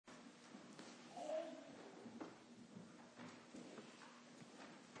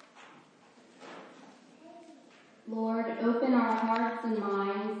open our hearts and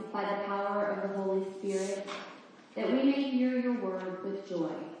minds by the power of the Holy Spirit, that we may hear your word with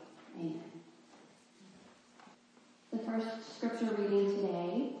joy. Amen. The first scripture reading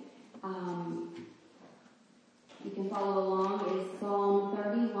today, you can follow along, is Psalm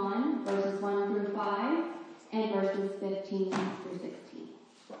 31, verses 1 through 5, and verses 15 through 16.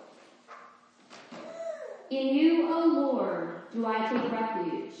 In you, O Lord, do I take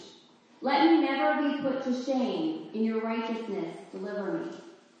refuge. Let me never be put to shame. In your righteousness, deliver me.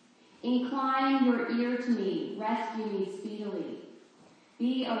 Incline your ear to me. Rescue me speedily.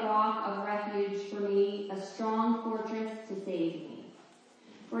 Be a rock of refuge for me, a strong fortress to save me.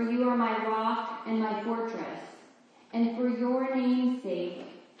 For you are my rock and my fortress, and for your name's sake,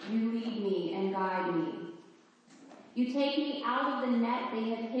 you lead me and guide me. You take me out of the net they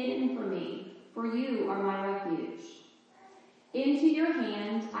have hidden for me, for you are my refuge. Into your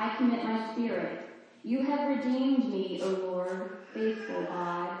hands I commit my spirit. You have redeemed me, O Lord, faithful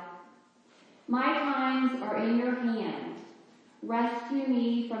God. My times are in your hand. Rescue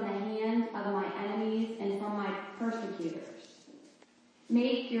me from the hand of my enemies and from my persecutors.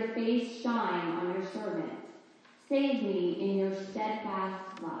 Make your face shine on your servant. Save me in your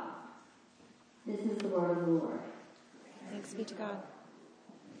steadfast love. This is the word of the Lord. Thanks be to God.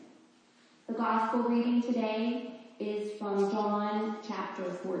 The gospel reading today is from John chapter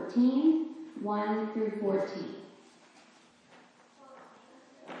 14, 1 through 14.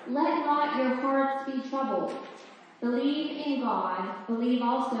 Let not your hearts be troubled. Believe in God, believe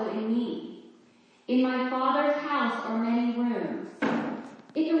also in me. In my Father's house are many rooms.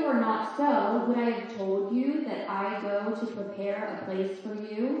 If it were not so, would I have told you that I go to prepare a place for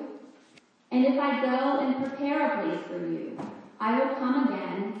you? And if I go and prepare a place for you, I will come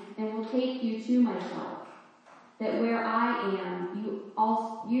again and will take you to myself, that where I am,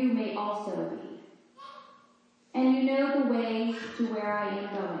 you may also be. And you know the way to where I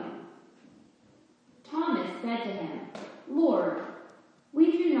am going. Thomas said to him, Lord,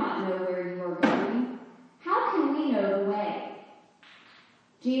 we do not know where you are going. How can we know the way?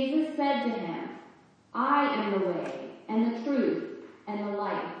 Jesus said to him, I am the way and the truth and the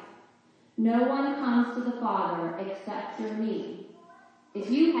life. No one comes to the Father except through me.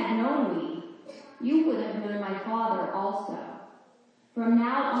 If you had known me, you would have known my Father also. From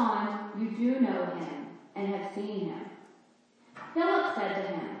now on, you do know him and have seen him. Philip said to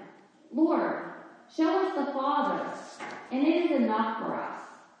him, Lord, show us the Father, and it is enough for us.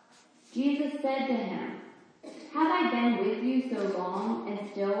 Jesus said to him, have I been with you so long, and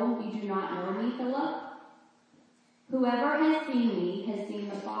still you do not know me, Philip? Whoever has seen me has seen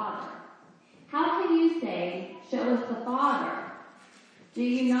the Father. How can you say, show us the Father? Do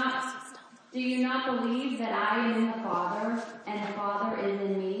you not believe that I am in the Father, and the Father is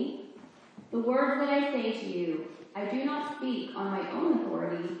in me? The words that I say to you, I do not speak on my own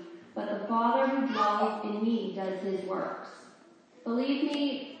authority, but the Father who dwells in me does his works. Believe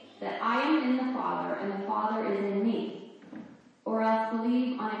me that I am in the Father, and the Father is in me, or else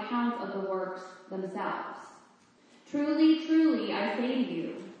believe on account of the works themselves. Truly, truly, I say to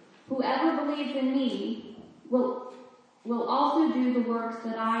you, whoever believes in me will also do the works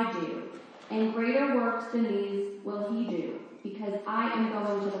that I do, and greater works than these will he do, because I am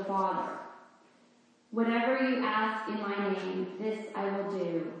going to the Father. Whatever you ask in my name, this I will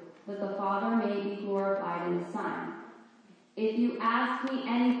do, that the Father may be glorified in the Son. If you ask me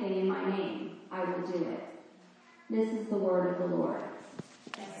anything in my name, I will do it. This is the word of the Lord.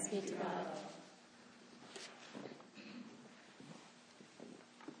 Thanks be to God.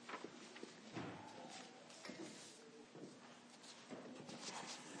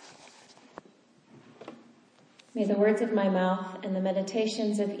 May the words of my mouth and the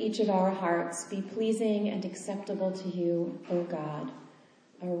meditations of each of our hearts be pleasing and acceptable to you, O God,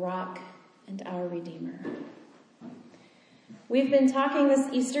 our rock and our Redeemer. We've been talking this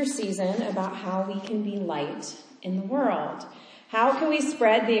Easter season about how we can be light in the world. How can we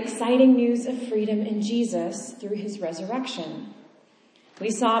spread the exciting news of freedom in Jesus through his resurrection?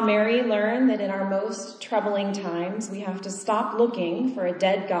 We saw Mary learn that in our most troubling times, we have to stop looking for a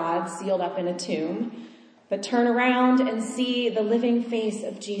dead God sealed up in a tomb, but turn around and see the living face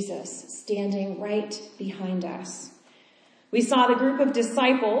of Jesus standing right behind us. We saw the group of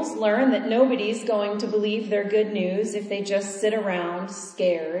disciples learn that nobody's going to believe their good news if they just sit around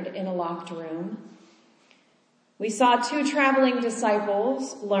scared in a locked room. We saw two traveling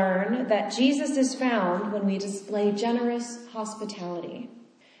disciples learn that Jesus is found when we display generous hospitality.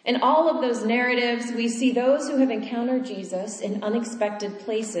 In all of those narratives, we see those who have encountered Jesus in unexpected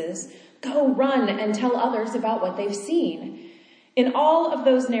places go run and tell others about what they've seen. In all of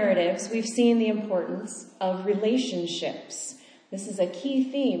those narratives, we've seen the importance of relationships. This is a key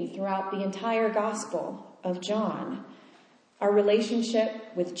theme throughout the entire Gospel of John. Our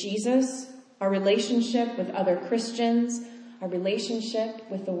relationship with Jesus, our relationship with other Christians, our relationship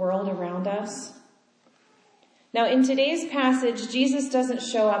with the world around us. Now, in today's passage, Jesus doesn't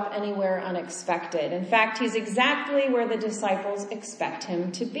show up anywhere unexpected. In fact, he's exactly where the disciples expect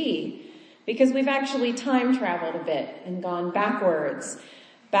him to be, because we've actually time traveled a bit and gone backwards,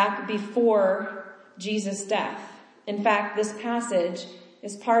 back before Jesus' death. In fact, this passage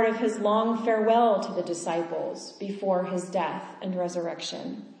is part of his long farewell to the disciples before his death and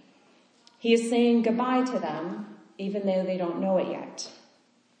resurrection. He is saying goodbye to them, even though they don't know it yet.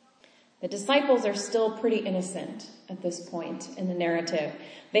 The disciples are still pretty innocent at this point in the narrative.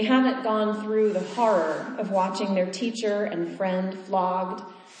 They haven't gone through the horror of watching their teacher and friend flogged,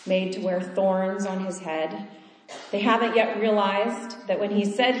 made to wear thorns on his head. They haven't yet realized that when he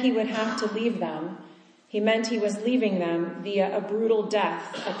said he would have to leave them, he meant he was leaving them via a brutal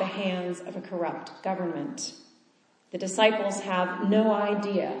death at the hands of a corrupt government. The disciples have no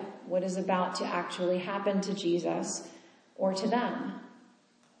idea what is about to actually happen to Jesus or to them.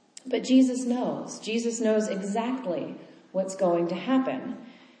 But Jesus knows. Jesus knows exactly what's going to happen.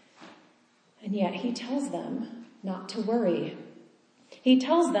 And yet he tells them not to worry. He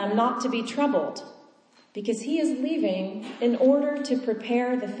tells them not to be troubled because he is leaving in order to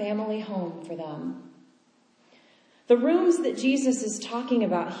prepare the family home for them. The rooms that Jesus is talking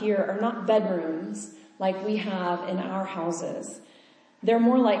about here are not bedrooms like we have in our houses. They're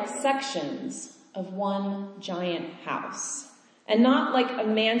more like sections of one giant house. And not like a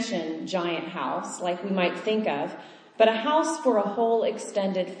mansion giant house like we might think of, but a house for a whole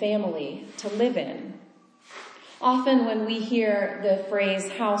extended family to live in. Often when we hear the phrase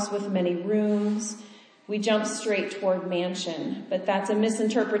house with many rooms, we jump straight toward mansion, but that's a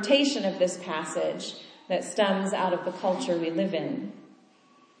misinterpretation of this passage that stems out of the culture we live in.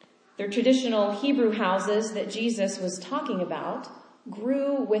 The traditional Hebrew houses that Jesus was talking about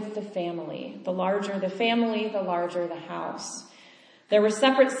grew with the family. The larger the family, the larger the house. There were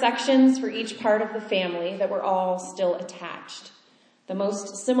separate sections for each part of the family that were all still attached. The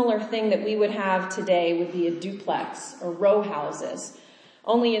most similar thing that we would have today would be a duplex or row houses.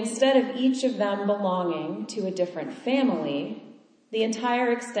 Only instead of each of them belonging to a different family, the entire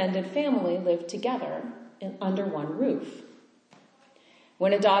extended family lived together under one roof.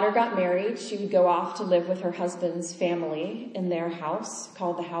 When a daughter got married, she would go off to live with her husband's family in their house,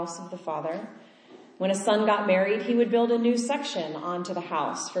 called the house of the father. When a son got married, he would build a new section onto the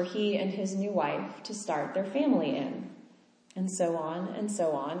house for he and his new wife to start their family in. And so on,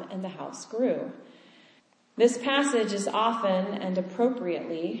 and the house grew. This passage is often and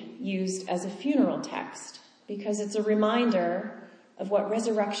appropriately used as a funeral text because it's a reminder of what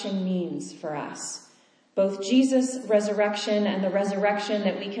resurrection means for us. Both Jesus' resurrection and the resurrection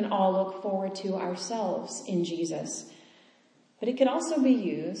that we can all look forward to ourselves in Jesus. But it can also be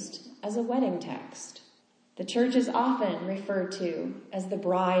used as a wedding text. The church is often referred to as the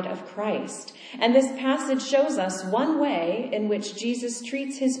bride of Christ. And this passage shows us one way in which Jesus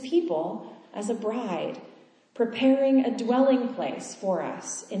treats his people as a bride, preparing a dwelling place for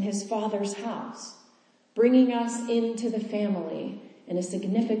us in his Father's house, bringing us into the family in a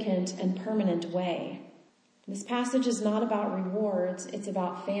significant and permanent way. This passage is not about rewards, it's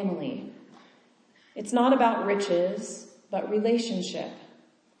about family. It's not about riches, but relationship.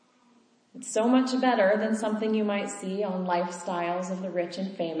 It's so much better than something you might see on Lifestyles of the Rich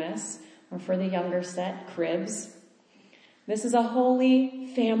and Famous, or for the younger set, Cribs. This is a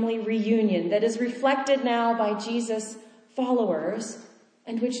holy family reunion that is reflected now by Jesus' followers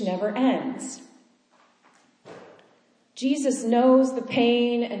and which never ends. Jesus knows the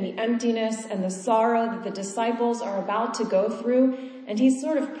pain and the emptiness and the sorrow that the disciples are about to go through, and he's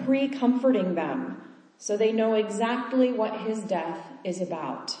sort of pre-comforting them so they know exactly what his death is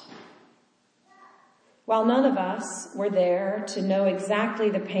about. While none of us were there to know exactly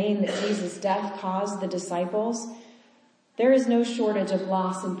the pain that Jesus' death caused the disciples, there is no shortage of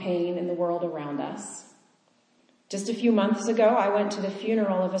loss and pain in the world around us. Just a few months ago, I went to the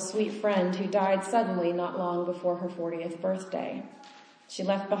funeral of a sweet friend who died suddenly not long before her 40th birthday. She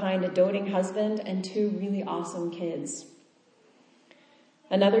left behind a doting husband and 2 really awesome kids.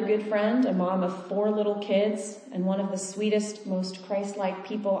 Another good friend, a mom of 4 little kids, and one of the sweetest, most Christ-like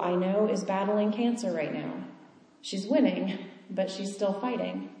people I know, is battling cancer right now. She's winning, but she's still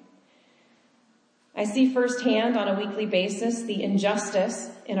fighting. I see firsthand on a weekly basis the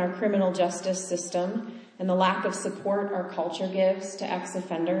injustice in our criminal justice system and the lack of support our culture gives to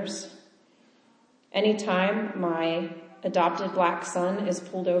ex-offenders. Anytime my adopted black son is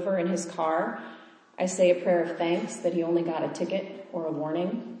pulled over in his car, I say a prayer of thanks that he only got a ticket or a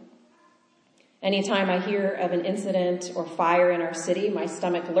warning. Anytime I hear of an incident or fire in our city, my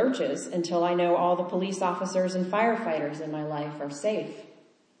stomach lurches until I know all the police officers and firefighters in my life are safe.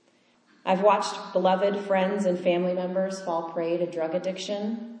 I've watched beloved friends and family members fall prey to drug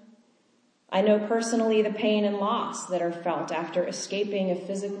addiction. I know personally the pain and loss that are felt after escaping a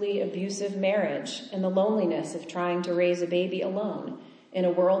physically abusive marriage and the loneliness of trying to raise a baby alone in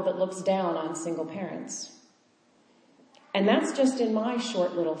a world that looks down on single parents. And that's just in my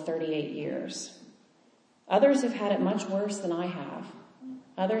short little 38 years. Others have had it much worse than I have.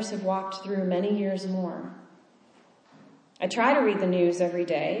 Others have walked through many years more. I try to read the news every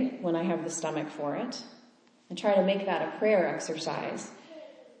day when I have the stomach for it. I try to make that a prayer exercise.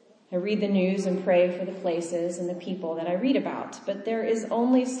 I read the news and pray for the places and the people that I read about. But there is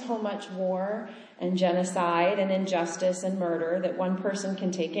only so much war and genocide and injustice and murder that one person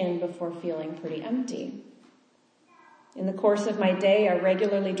can take in before feeling pretty empty. In the course of my day, I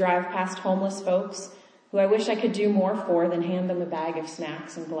regularly drive past homeless folks who I wish I could do more for than hand them a bag of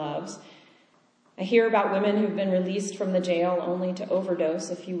snacks and gloves. I hear about women who've been released from the jail only to overdose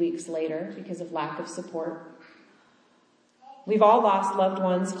a few weeks later because of lack of support. We've all lost loved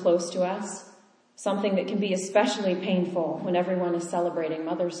ones close to us, something that can be especially painful when everyone is celebrating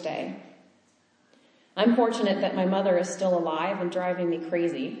Mother's Day. I'm fortunate that my mother is still alive and driving me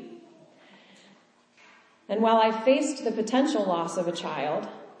crazy. And while I faced the potential loss of a child,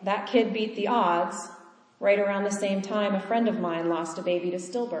 that kid beat the odds right around the same time a friend of mine lost a baby to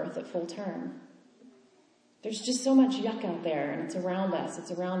stillbirth at full term. There's just so much yuck out there, and it's around us.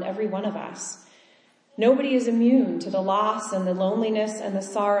 It's around every one of us. Nobody is immune to the loss and the loneliness and the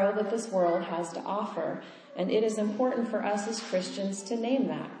sorrow that this world has to offer, and it is important for us as Christians to name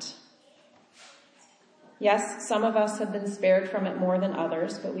that. Yes, some of us have been spared from it more than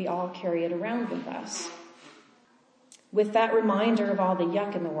others, but we all carry it around with us. With that reminder of all the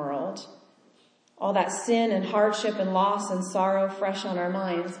yuck in the world, all that sin and hardship and loss and sorrow fresh on our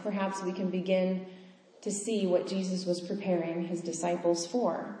minds, perhaps we can begin to see what Jesus was preparing his disciples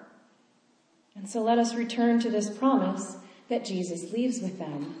for. And so let us return to this promise that Jesus leaves with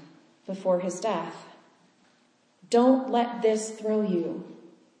them before his death. Don't let this throw you.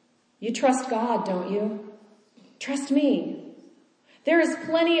 You trust God, don't you? Trust me. There is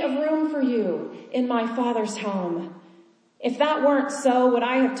plenty of room for you in my Father's home. If that weren't so, would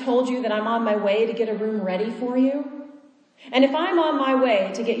I have told you that I'm on my way to get a room ready for you? And if I'm on my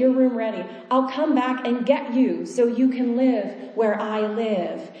way to get your room ready, I'll come back and get you so you can live where I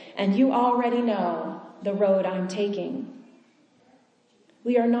live. And you already know the road I'm taking.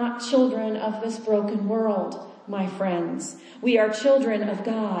 We are not children of this broken world, my friends. We are children of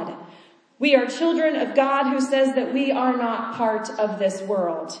God. We are children of God who says that we are not part of this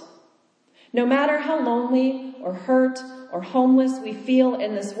world. No matter how lonely or hurt or homeless we feel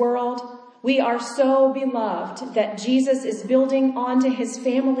in this world, we are so beloved that Jesus is building onto his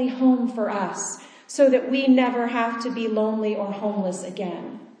family home for us so that we never have to be lonely or homeless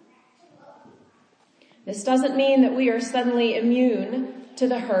again. This doesn't mean that we are suddenly immune to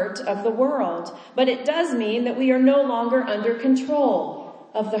the hurt of the world, but it does mean that we are no longer under control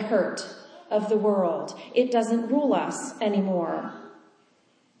of the hurt of the world. It doesn't rule us anymore.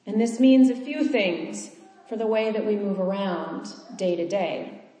 And this means a few things for the way that we move around day to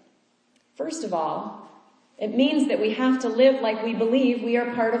day. First of all, it means that we have to live like we believe we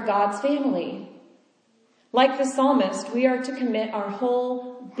are part of God's family. Like the psalmist, we are to commit our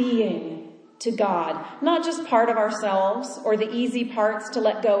whole being to God, not just part of ourselves or the easy parts to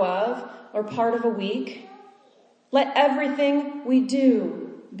let go of or part of a week. Let everything we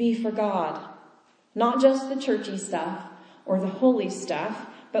do be for God, not just the churchy stuff or the holy stuff,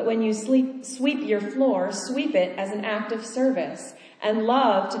 but when you sweep your floor, sweep it as an act of service and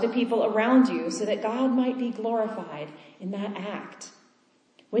love to the people around you so that God might be glorified in that act.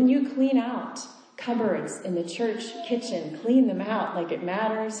 When you clean out cupboards in the church kitchen, clean them out like it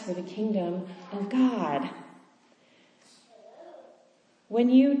matters for the kingdom of God. When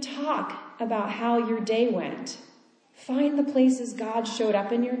you talk about how your day went, find the places God showed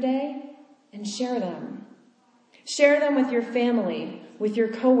up in your day and share them. Share them with your family, with your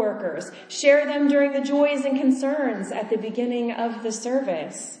coworkers. Share them during the joys and concerns at the beginning of the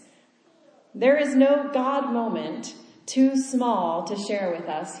service. There is no God moment too small to share with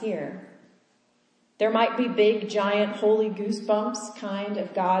us here. There might be big, giant, holy goosebumps kind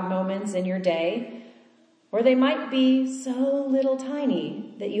of God moments in your day, or they might be so little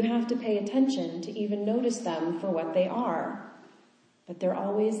tiny that you have to pay attention to even notice them for what they are. But they're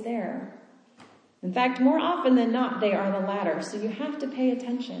always there. In fact, more often than not, they are the latter, so you have to pay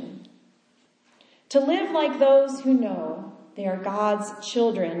attention. To live like those who know they are God's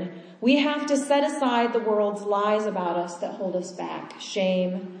children, we have to set aside the world's lies about us that hold us back.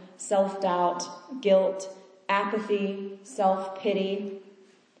 Shame, self-doubt, guilt, apathy, self-pity.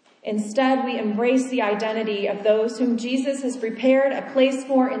 Instead, we embrace the identity of those whom Jesus has prepared a place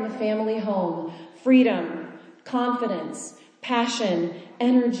for in the family home. Freedom, confidence, passion,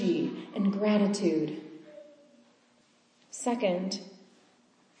 energy, and gratitude. Second,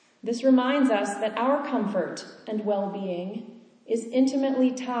 this reminds us that our comfort and well-being is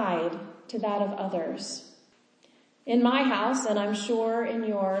intimately tied to that of others. In my house, and I'm sure in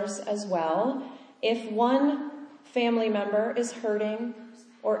yours as well, if one family member is hurting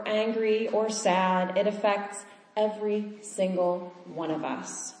or angry or sad, it affects every single one of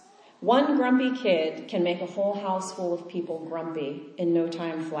us. One grumpy kid can make a whole house full of people grumpy in no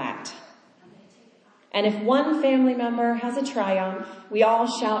time flat. And if one family member has a triumph, we all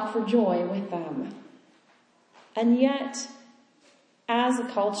shout for joy with them. And yet, as a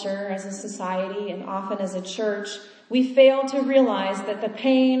culture, as a society, and often as a church, we fail to realize that the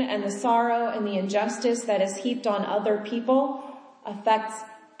pain and the sorrow and the injustice that is heaped on other people affects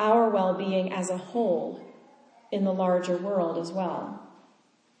our well-being as a whole in the larger world as well.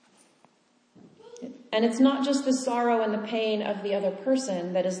 And it's not just the sorrow and the pain of the other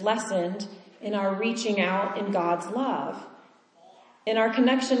person that is lessened in our reaching out in God's love. In our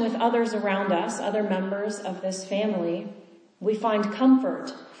connection with others around us, other members of this family, we find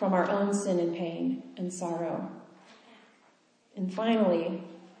comfort from our own sin and pain and sorrow. And finally,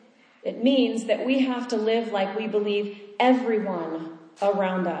 it means that we have to live like we believe everyone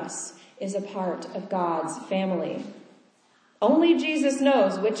around us is a part of God's family. Only Jesus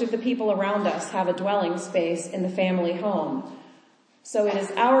knows which of the people around us have a dwelling space in the family home. So it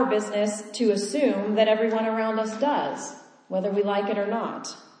is our business to assume that everyone around us does, whether we like it or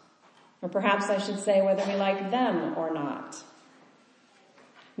not. Or perhaps I should say whether we like them or not.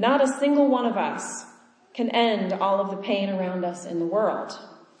 Not a single one of us can end all of the pain around us in the world.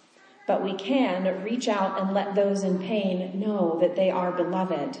 But we can reach out and let those in pain know that they are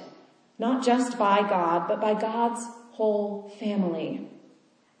beloved, not just by God, but by God's whole family.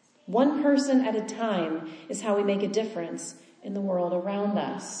 One person at a time is how we make a difference in the world around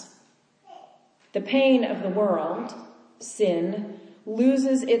us. The pain of the world, sin,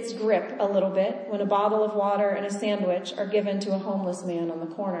 loses its grip a little bit when a bottle of water and a sandwich are given to a homeless man on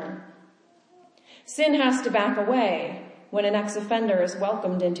the corner. Sin has to back away when an ex-offender is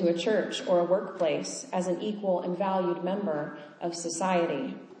welcomed into a church or a workplace as an equal and valued member of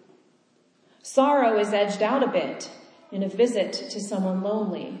society. Sorrow is edged out a bit in a visit to someone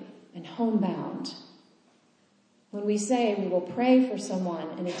lonely and homebound. When we say we will pray for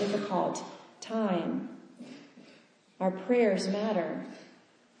someone in a difficult time, our prayers matter,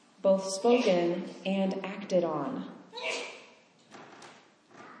 both spoken and acted on.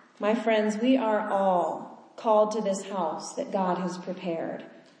 My friends, we are all called to this house that God has prepared,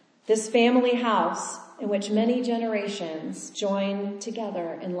 this family house in which many generations join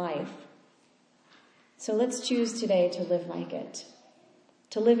together in life. So let's choose today to live like it,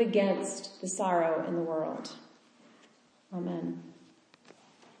 to live against the sorrow in the world. Amen.